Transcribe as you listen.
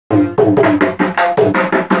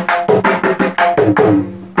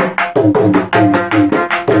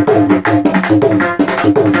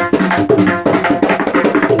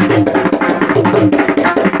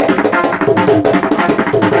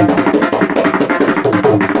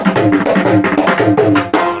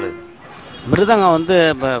மிருதங்கம் வந்து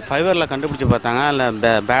இப்போ ஃபைபரில் கண்டுபிடிச்சி பார்த்தாங்க,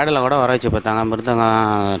 இல்லை பேடில் கூட வர வச்சு பார்த்தாங்க.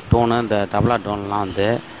 மிருதங்கம் டோனு, இந்த தபலா டோன்லாம் வந்து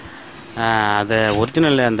அது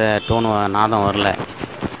ஒரிஜினல் அந்த டோனு நாதம் வரல.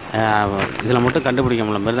 இதில் மட்டும் கண்டுபிடிக்க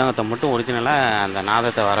முடியல. மிருதங்கத்தை மட்டும் ஒரிஜினலாக அந்த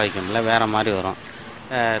நாதத்தை வர வைக்க முடியல, வேறு மாதிரி வரும்.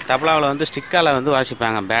 தபலாவில் வந்து ஸ்டிக்கால் வந்து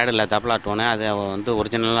வாசிப்பாங்க, பேடில் தபலா டோனு. அது வந்து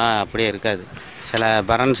ஒரிஜினலாக அப்படியே இருக்காது. சில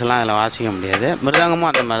பரன்ஸ்லாம் அதில் வாசிக்க முடியாது.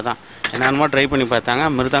 மிருதங்கமும் அந்த மாதிரி தான். என்னென்னமோ ட்ரை பண்ணி பார்த்தாங்க,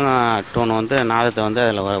 மிருதங்கம் டோன் வந்து நாதத்தை வந்து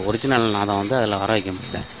அதில் ஒரிஜினல் நாதம் வந்து அதில் வர வைக்க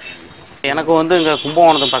முடியல. எனக்கு வந்து இங்கே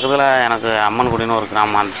கும்பகோணத்து பக்கத்தில் எனக்கு அம்மன்குடின்னு ஒரு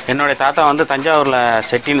கிராமம். என்னுடைய தாத்தா வந்து தஞ்சாவூரில்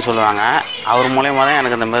செட்டின்னு சொல்லுவாங்க. அவர் மூலயமா தான்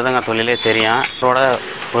எனக்கு இந்த மிருதங்க தொழிலே தெரியும். அவரோட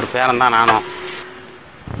ஒரு பேரன் தான் நானும்.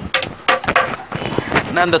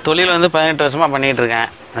 நான் இந்த தொழில் வந்து 18 வருஷமாக பண்ணிகிட்ருக்கேன்.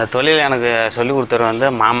 இந்த தொழில் எனக்கு சொல்லிக் கொடுத்தவர் வந்து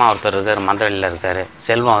மாமா ஒருத்தர் இருக்கார், மந்திரவெளியில் இருக்கார்,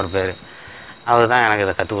 செல்வம் அவர் பேர். அவர் தான் எனக்கு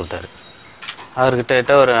இதை கற்றுக் கொடுத்தாரு.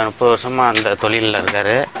 அவர்கிட்ட ஒரு 30 வருஷமாக அந்த தொழிலில்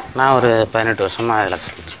இருக்கார். நான் ஒரு 18 வருஷமாக அதில்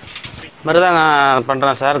கற்றுக்கிட்டேன். மிருதங்கம்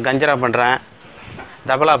பண்ணுறேன் சார், கஞ்சரா பண்ணுறேன்,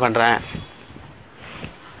 தபலா பண்ணுறேன்.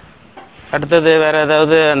 அடுத்தது வேறு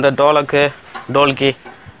ஏதாவது அந்த டோல்கி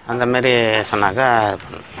அந்தமாரி சொன்னாக்கா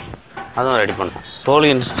அதுவும் ரெடி பண்ணுவோம். தோல்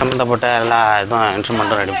சம்மந்தப்பட்ட எல்லா இதுவும்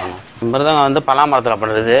இன்ஸ்ட்ருமெண்ட்டும் ரெடி பண்ணுவோம். மிருதங்கம் வந்து பலாமரத்தில்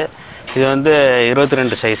பண்ணுறது. இது வந்து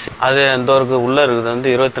 22 சைஸ். அது இந்த ஒரு உள்ளே இருக்குது வந்து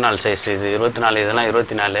 24 சைஸ். இது 24, இதெல்லாம்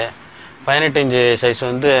 24. 18 இன்ச்சு சைஸ்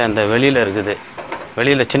வந்து அந்த வெளியில் இருக்குது.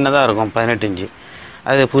 வெளியில் சின்னதாக இருக்கும் 18 இன்ச்சு.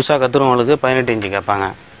 அது புதுசாக கற்றுறவங்களுக்கு 18 இன்ச்சு கேட்பாங்க.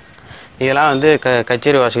 இதெல்லாம் வந்து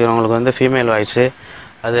கச்சேரி வாசிக்கிறவங்களுக்கு வந்து ஃபீமேல் வாய்ஸு,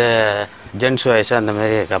 அது ஜென்ட்ஸ் வாய்ஸு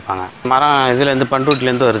அந்தமாரி கேட்பாங்க. மரம் இதுலேருந்து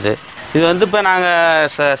பண்ருட்டிலேருந்து வருது. இது வந்து இப்போ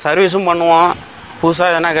நாங்கள் சர்வீஸும் பண்ணுவோம்.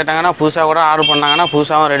 புதுசாக எதனா கேட்டாங்கன்னா புதுசாக கூட ஆர்டர் பண்ணாங்கன்னா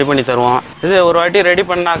புதுசாகவும் ரெடி பண்ணி தருவோம். இது ஒரு வாட்டி ரெடி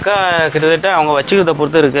பண்ணாக்கா கிட்டத்தட்ட அவங்க வச்சுக்கிறத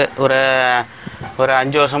பொறுத்து இருக்குது. ஒரு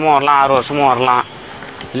 5 வருஷமும் வரலாம், 6 வருஷமும் வரலாம்,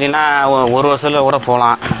 இல்லைன்னா 1 வருஷத்தில் கூட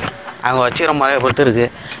போகலாம். அவங்க வச்சுக்கிற முறையை பொறுத்து இருக்குது.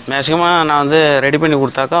 மேக்ஸிமம் நான் வந்து ரெடி பண்ணி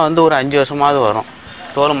கொடுத்தாக்கா வந்து ஒரு 5 வருஷமாவது வரும்.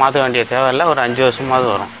 தோல் மாற்ற வேண்டிய தேவையில்லை, ஒரு 5 வருஷமாவது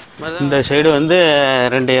வரும். இந்த சைடு வந்து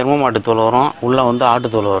 2 எருமை மாட்டு தோல் வரும், உள்ளே வந்து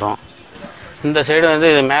ஆட்டுத்தோல் வரும். இந்த சைடு வந்து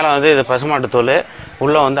இது மேலே வந்து இது பசுமாட்டு தோல்,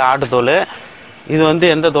 உள்ளே வந்து ஆட்டுத்தோல். இது வந்து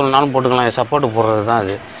எந்த தோல்னாலும் போட்டுக்கலாம். இது சப்போர்ட்டு போடுறது தான்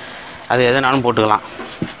அது எதுனாலும் போட்டுக்கலாம்.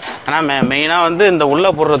 ஆனால் மெயினாக வந்து இந்த உள்ளே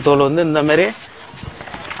போடுற தோல் வந்து இந்தமாரி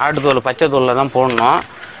ஆட்டுத்தோல் பச்சை தோலில் தான் போடணும்.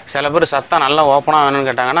 சில பேர் சத்தம் நல்லா ஓப்பனாக வேணும்னு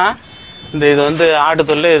கேட்டாங்கன்னா இது வந்து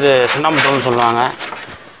ஆட்டுத்தோல், இது சுண்ணாம்பு தோல்னு சொல்லுவாங்க.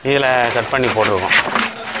 இதில் கட் பண்ணி போட்டிருக்கோம்.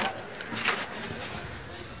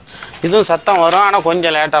 இதுவும் சத்தம் வரும், ஆனால்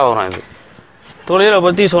கொஞ்சம் லேட்டாக வரும். இது தொழிலை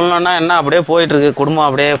பற்றி சொல்லணுன்னா என்ன, அப்படியே போயிட்டுருக்கு, குடும்பம்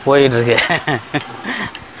அப்படியே போயிட்டுருக்கு.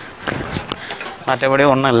 மற்றபடி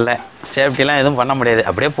ஒன்றும் இல்லை, சேஃப்டிலாம் எதுவும் பண்ண முடியாது.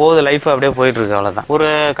 அப்படியே போகுது லைஃப், அப்படியே போயிட்டுருக்கு, அவ்வளோதான். ஒரு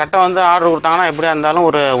கட்டை வந்து ஆர்டர் கொடுத்தாங்கன்னா எப்படியா இருந்தாலும்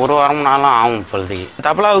ஒரு வாரம் நாளும் ஆகும். இப்போதைக்கு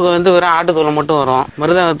தபலாவுக்கு வந்து வெறும் ஆட்டுத்தோல் மட்டும் வரும்.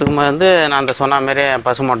 மிருதங்கத்துக்கு வந்து நான் அந்த சொன்ன மாரி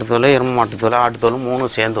பசு மாட்டுத்தோல், எருமை மாட்டுத்தோல், ஆட்டுத்தோல் 3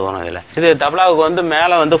 சேர்ந்து வரும் இதில். இது தபலாவுக்கு வந்து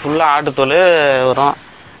மேலே வந்து ஃபுல்லாக ஆட்டுத்தோல் வரும்.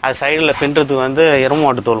 அது சைடில் பின்னுறதுக்கு வந்து எருமை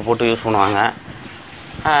மாட்டுத்தோல் போட்டு யூஸ் பண்ணுவாங்க.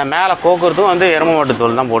 மேலே கோக்குறதும் வந்து எருமை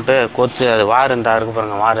மாட்டுத்தோல் தான் போட்டு கொத்து. அது வார் இந்த இருக்கு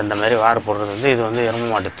பாருங்க, வார் இந்த மாதிரி வார் போடுறது வந்து இது வந்து எருமை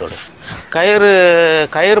மாட்டுத்தோல்.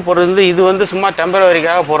 கயிறு போடுறது வந்து இது வந்து சும்மா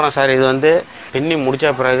டெம்பரவரிக்காக போடுறோம் சார். இது வந்து பின்னி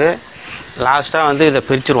முடித்த பிறகு லாஸ்ட்டாக வந்து இதை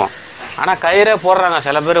பிரிச்சுருவோம். ஆனால் கயிறே போடுறாங்க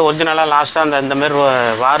சில பேர் ஒரிஜினலாக லாஸ்ட்டாக இந்தமாரி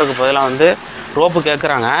வாருக்கு பதிலாக வந்து ரோப்பு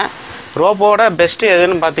கேட்குறாங்க. ரோப்போட பெஸ்ட்டு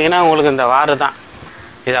எதுன்னு பார்த்தீங்கன்னா உங்களுக்கு இந்த வாரு தான்.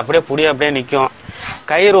 இது அப்படியே நிற்கும்.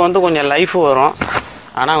 கயிறு வந்து கொஞ்சம் லைஃபு வரும்,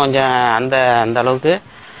 ஆனால் கொஞ்சம் அந்த அளவுக்கு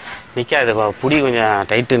நிற்காது. புடி கொஞ்சம்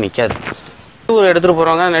டைட்டு நிற்காது. எடுத்துகிட்டு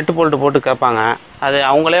போகிறவங்க நெட்டு போட்டு கேட்பாங்க. அது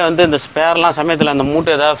அவங்களே வந்து இந்த ஸ்பேர்லாம் சமயத்தில் அந்த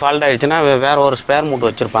மூட்டை ஏதாவது ஃபால்ட் ஆகிடுச்சுன்னா வேறு ஒரு ஸ்பேர் மூட்டை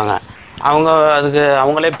வச்சுருப்பாங்க.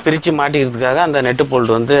 அவங்களே பிரித்து மாட்டிக்கிறதுக்காக அந்த நெட்டு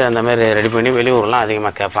போல்ட்டு வந்து அந்தமாரி ரெடி பண்ணி வெளியூர்லாம்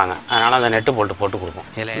அதிகமாக கேட்பாங்க. அதனால் அந்த நெட்டு போட்டு கொடுப்போம்.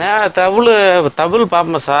 இல்லைன்னா தபுள்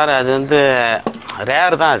பார்ப்பேன் சார். அது வந்து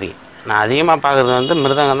ரேர் தான். நான் அதிகமாக பார்க்குறது வந்து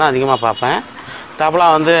மிருதங்கம் தான் அதிகமாக பார்ப்பேன். தபலா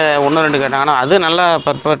வந்து 1-2 கேட்டாங்கன்னா அது நல்லா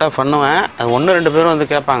பர்ஃபெக்டாக பண்ணுவேன். அது 1-2 பேரும் வந்து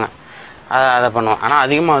கேட்பாங்க, அதை பண்ணுவேன். ஆனால்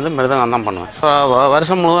அதிகமாக வந்து மிருதங்கம் தான் பண்ணுவேன். இப்போ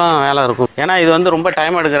வருஷம் முழுவதும் வேலை இருக்கும். ஏன்னா இது வந்து ரொம்ப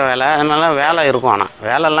டைம் எடுக்கிற வேலை, அதனால வேலை இருக்கும். ஆனால்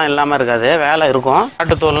வேலைலாம் இல்லாமல் இருக்காது, வேலை இருக்கும்.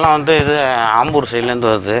 ஆட்டுத்தோல்லாம் வந்து இது ஆம்பூர்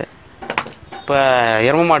சைட்லேருந்து வருது. இப்போ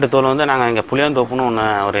எருமை மாட்டுத்தோல் வந்து நாங்கள் இங்கே புளியந்தோப்புன்னு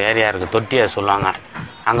ஒரு ஏரியா இருக்குது, தொட்டியை சொல்லுவாங்க.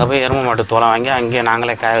 அங்கே போய் எருமை மாட்டு தோலை வாங்கி அங்கேயே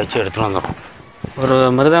நாங்களே காய வச்சு எடுத்துகிட்டு வந்துடுறோம். ஒரு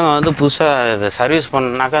மிருதங்கம் வந்து புதுசாக இது சர்வீஸ்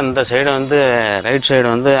பண்ணாக்கா இந்த சைடு வந்து ரைட் சைடு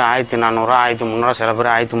வந்து 1400, 1300, சில பேர்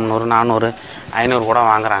 1300, 400, 500 கூட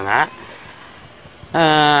வாங்குகிறாங்க.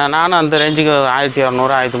 நானும் அந்த ரேஞ்சுக்கு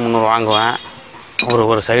 1200, 1300 வாங்குவேன்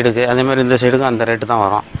ஒரு சைடுக்கு. அதேமாதிரி இந்த சைடுக்கும் அந்த ரேட்டு தான்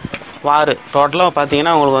வரும். வார் டோட்டலாக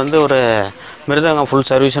பார்த்தீங்கன்னா உங்களுக்கு வந்து ஒரு மிருதங்கம் ஃபுல்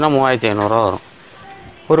சர்வீஸ்னால் 3500 வரும்.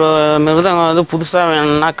 ஒரு மிருதங்கம் வந்து புதுசாக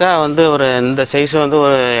வேணும்னாக்கா வந்து ஒரு இந்த சைஸு வந்து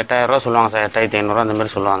ஒரு 8000 ரூபா சொல்லுவாங்க சார், 8500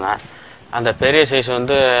 அந்தமாரி சொல்லுவாங்க. அந்த பெரிய சைஸ்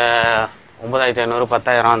வந்து 9,500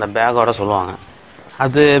 10,000 அந்த பேக்கோட சொல்லுவாங்க.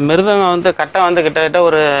 அது மிருதங்கம் வந்து கட்டை வந்து கிட்டத்தட்ட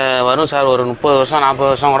ஒரு வரும் சார், ஒரு 30 வருஷம் 40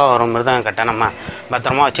 வருஷம் கூட வரும் மிருதங்கம் கட்டை. நம்ம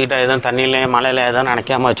பத்திரமா வச்சுக்கிட்டா, எதுவும் தண்ணியிலே மழையில் எதுவும்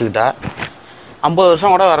நினைக்காமல் வச்சுக்கிட்டா 50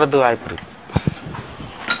 வருஷம் கூட வர்றதுக்கு வாய்ப்பு இருக்குது.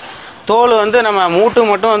 தோல் வந்து நம்ம மூட்டு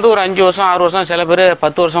மட்டும் வந்து ஒரு 5 வருஷம் 6 வருஷம், சில பேர்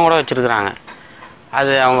 10 வருஷம் கூட வச்சுருக்குறாங்க.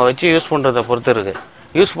 அது அவங்க வச்சு யூஸ் பண்ணுறதை பொறுத்து இருக்குது.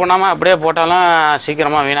 யூஸ் பண்ணாமல் அப்படியே போட்டாலும்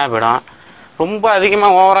சீக்கிரமாக வீணாக போயிடும். ரொம்ப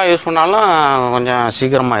அதிகமாக ஓவராக யூஸ் பண்ணாலும் கொஞ்சம்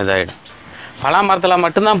சீக்கிரமாக இதாகிடும். பலா மரத்தில்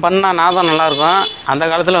மட்டும்தான் பண்ணால் நாதம் நல்லாயிருக்கும். அந்த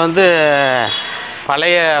காலத்தில் வந்து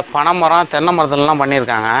பழைய பனை மரம் தென்னை மரத்துலலாம்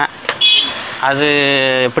பண்ணியிருக்காங்க. அது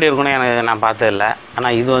எப்படி இருக்குன்னு எனக்கு நான் பார்த்ததில்ல.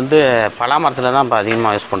 ஆனால் இது வந்து பலா மரத்தில் தான் இப்போ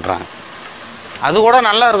அதிகமாக யூஸ் பண்ணுறாங்க. அது கூட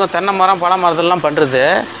நல்லா இருக்கும். தென்னை மரம் பலா மரத்துலலாம் பண்ணுறது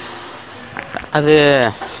அது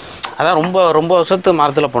அதான் ரொம்ப ரொம்ப வருஷத்து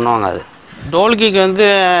மரத்தில் பண்ணுவாங்க. அது டோல்கிக்கு வந்து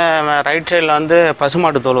ரைட் சைடில் வந்து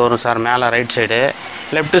பசுமாட்டு தோல் வரும் சார், மேலே ரைட் சைடு.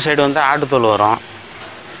 லெஃப்ட் சைடு வந்து ஆட்டுத்தோல் வரும்.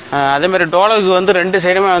 அதேமாதிரி டோலுக்கு வந்து 2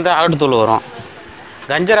 சைடுமே வந்து ஆட்டுத்தோல் வரும்.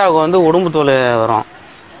 கஞ்சராவுக்கு வந்து உடும்பு தோல் வரும்.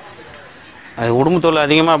 அது உடும்பு தோல்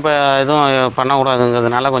அதிகமாக இப்போ எதுவும்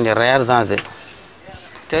பண்ணக்கூடாதுங்கிறதுனால கொஞ்சம் ரேர் தான். அது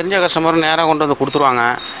தெரிஞ்ச கஸ்டமர் நேராக கொண்டு வந்து கொடுத்துருவாங்க.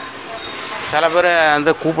 சில பேர்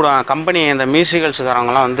வந்து கூப்பிடுவாங்க. கம்பெனி இந்த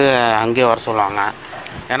மியூசிக்கல்ஸுக்காரங்களாம் வந்து அங்கேயே வர சொல்லுவாங்க.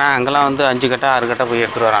 ஏன்னா அங்கெல்லாம் வந்து 5 கட்டை 6 கட்டை போய்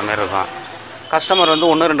எடுத்துகிட்டு வர மாதிரி இருக்கும். கஸ்டமர் வந்து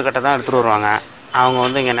 1-2 கட்டை தான் எடுத்துகிட்டு வருவாங்க. அவங்க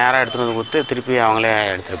வந்து இங்கே நேராக எடுத்துகிட்டு வந்து கொடுத்து திருப்பி அவங்களே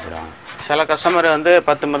எடுத்துகிட்டு போயிடுவாங்க. சில கஸ்டமர் வந்து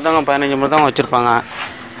 10 மிருதங்கம் 15 மிருதங்கம் வச்சுருப்பாங்க.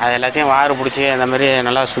 அது எல்லாத்தையும் வாறு பிடிச்சி அந்த மாதிரி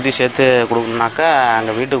நல்லா சுற்றி சேர்த்து கொடுக்கணுனாக்கா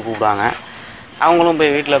அங்கே வீட்டுக்கு கூப்பிடுவாங்க. அவங்களும்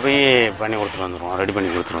போய் வீட்டில் போய் பண்ணி கொடுத்துட்டு வந்துடுவோம், ரெடி பண்ணி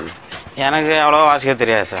கொடுத்துருவோம். எனக்கு அவ்வளோவா வாசிக்க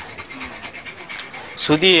தெரியாது சார்.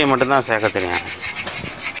 சுதி மட்டும்தான் சேர்க்க தெரியும்.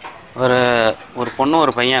 ஒரு பொண்ணு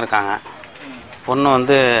ஒரு பையன் இருக்காங்க. பொண்ணு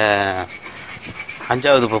வந்து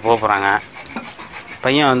 5வது இப்போ போக போகிறாங்க.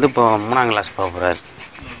 பையன் வந்து இப்போ 3ஆம் கிளாஸ் போக போகிறாரு.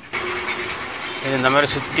 இது இந்த மாதிரி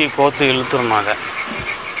சுற்றி கோத்து இழுத்துடணும். அதை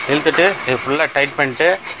இழுத்துட்டு இது ஃபுல்லாக டைட் பண்ணிட்டு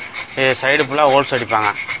சைடு ஃபுல்லாக ஹோல்ஸ் அடிப்பாங்க.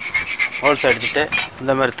 ஹோல்ஸ் அடிச்சுட்டு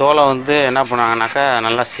இந்த மாதிரி தோலை வந்து என்ன பண்ணுவாங்கனாக்கா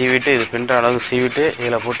நல்லா சீவிட்டு, இது பின்னுற அளவுக்கு சீவிட்டு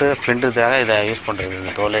இதில் போட்டு பின்னுறதுக்காக இதை யூஸ் பண்ணுறது.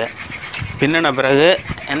 இந்த தோல் பின்னின பிறகு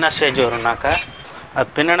என்ன ஸ்டேஜ் வரும்னாக்கா, அது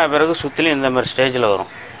பின்னின பிறகு சுற்றிலும் இந்த மாதிரி ஸ்டேஜில்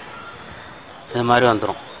வரும். இது மாதிரி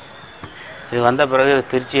வந்துடும். இது வந்த பிறகு இது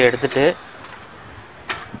பிரித்து எடுத்துட்டு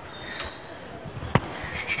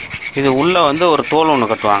இது உள்ளே வந்து ஒரு தோல் ஒன்று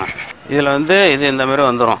கட்டுவாங்க. இதில் வந்து இது இந்த மாதிரி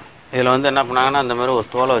வந்துடும். இதில் வந்து என்ன பண்ணாங்கன்னா இந்த மாதிரி ஒரு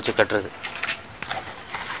தோலை வச்சு கட்டுறது.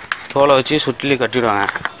 தோலை வச்சு சுற்றி கட்டிடுவாங்க.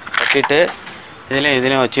 கட்டிட்டு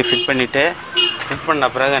இதுலேயும் வச்சு ஃபிட் பண்ணிவிட்டு, ஃபிட் பண்ண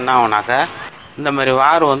பிறகு என்ன ஆகுனாக்கா இந்த மாதிரி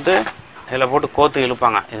வார் வந்து இதில் போட்டு கோத்து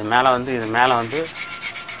இழுப்பாங்க. இது மேலே வந்து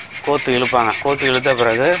கோத்து இழுப்பாங்க. கோத்து இழுத்த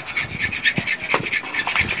பிறகு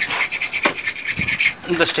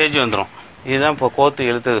இந்த ஸ்டேஜ் வந்துடும். இதுதான் இப்போ கோத்து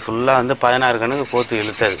இழுத்தது. ஃபுல்லாக வந்து 16 கணுக்கு கோத்து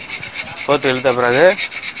இழுத்தது. கோத்து இழுத்த பிறகு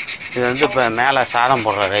இது வந்து இப்போ மேலே சாதம்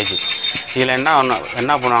போடுற ரேஜ். இதில்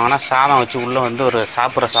என்ன பண்ணுவாங்கன்னா சாதம் வச்சு உள்ளே வந்து ஒரு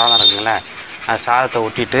சாப்பிட்ற சாதம் இருக்குங்களே, அந்த சாதத்தை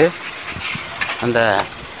ஒட்டிட்டு அந்த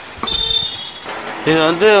இது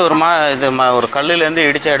வந்து ஒரு கல்லுலேருந்து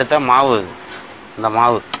இடித்து எடுத்த மாவு. இந்த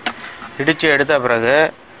மாவு இடித்து எடுத்த பிறகு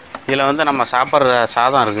இதில் வந்து நம்ம சாப்பிட்ற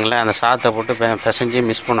சாதம் இருக்குங்களே, அந்த சாதத்தை போட்டு பிசைஞ்சு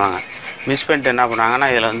மிக்ஸ் பண்ணுவாங்க. மிக்ஸ் பண்ணிட்டு என்ன பண்ணுவாங்கன்னா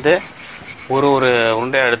இதில் வந்து ஒரு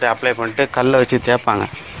உருண்டையை எடுத்து அப்ளை பண்ணிட்டு கல்லை வச்சு தேய்ப்பாங்க.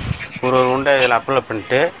 ஒரு உருண்டை இதில் அப்ளை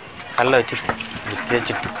பண்ணிட்டு கல்லை வச்சு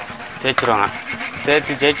தேய்ச்சிடுவாங்க.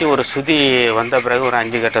 தேய்ச்சி ஒரு சுதி வந்த பிறகு ஒரு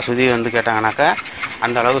 5 கட்டை சுதி வந்து கேட்டாங்கனாக்கா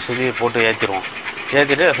அந்த அளவுக்கு சுதி போட்டு ஏற்றிடுவோம்.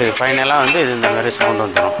 ஏற்றிட்டு ஃபைனலாக வந்து இது இந்த மாதிரி சவுண்டு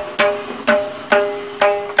வந்துடும்.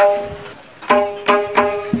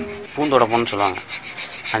 பூந்தொடப்பம்னு சொல்லுவாங்க.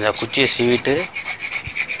 அந்த குச்சியை சீவிட்டு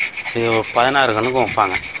இது 16 கணுக்கும்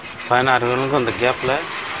வைப்பாங்க. 16 கணுக்கும் இந்த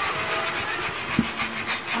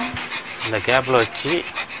கேப்பில் வச்சு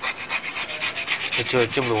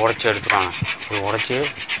இப்படி உடச்சி எடுத்துருவாங்க.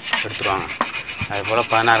 அது போல்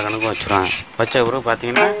 16 கணுக்கும் வச்சுருவாங்க. வச்ச பிறகு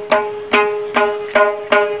பார்த்தீங்கன்னா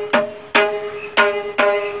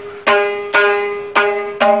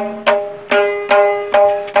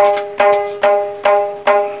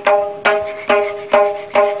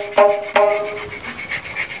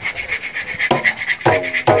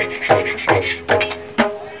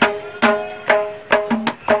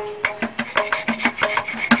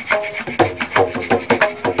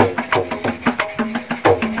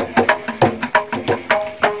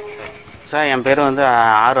சார், என் பேர் வந்து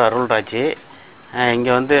ஆர் அருள்ராஜ்.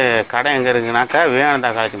 இங்கே வந்து கடை எங்கே இருக்குனாக்கா விவேகானந்தா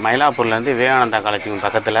காலேஜ், மயிலாப்பூர்லேருந்து விவேகானந்தா காலேஜுக்கு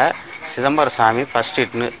பக்கத்தில் சிதம்பர சாமி ஃபஸ்ட்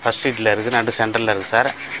ஸ்ட்ரீட்டில் இருக்குது. நடு சென்டரில் இருக்குது சார்.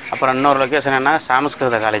 அப்புறம் இன்னொரு லொக்கேஷன் என்ன,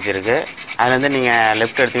 சமஸ்கிருத காலேஜ் இருக்குது. அதுலேருந்து நீங்கள்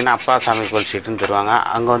லெஃப்ட் எடுத்திங்கன்னா அப்பா சாமி கோயில் ஸ்ட்ரீட்டுன்னு தருவாங்க.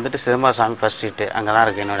 அங்கே வந்துட்டு சிதம்பர சாமி ஃபஸ்ட் ஸ்ட்ரீட்டு அங்கே தான்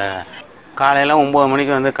இருக்குது. என்னோடய காலையில் 9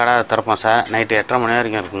 மணிக்கு வந்து கடை திறப்போம் சார். நைட்டு 8:30 மணி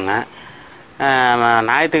வரைக்கும் இருக்குங்க.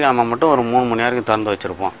 ஞாயிற்றுக்கிழமை மட்டும் ஒரு 3 மணி வரைக்கும் திறந்து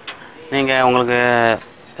வச்சுருப்போம். நீங்கள் உங்களுக்கு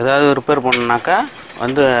ஏதாவது ரிப்பேர் பண்ணணுன்னாக்கா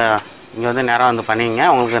வந்து இங்கே வந்து நேராக வந்து பண்ணிங்க,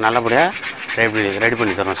 உங்களுக்கு நல்லபடியாக ரெடி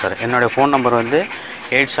பண்ணி தரோம் சார். என்னுடைய ஃபோன் நம்பர் வந்து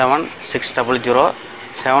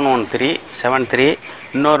 8760071373.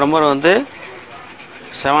 இன்னொரு நம்பர் வந்து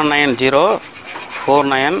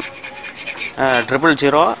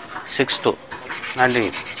 7904900062. நன்றி.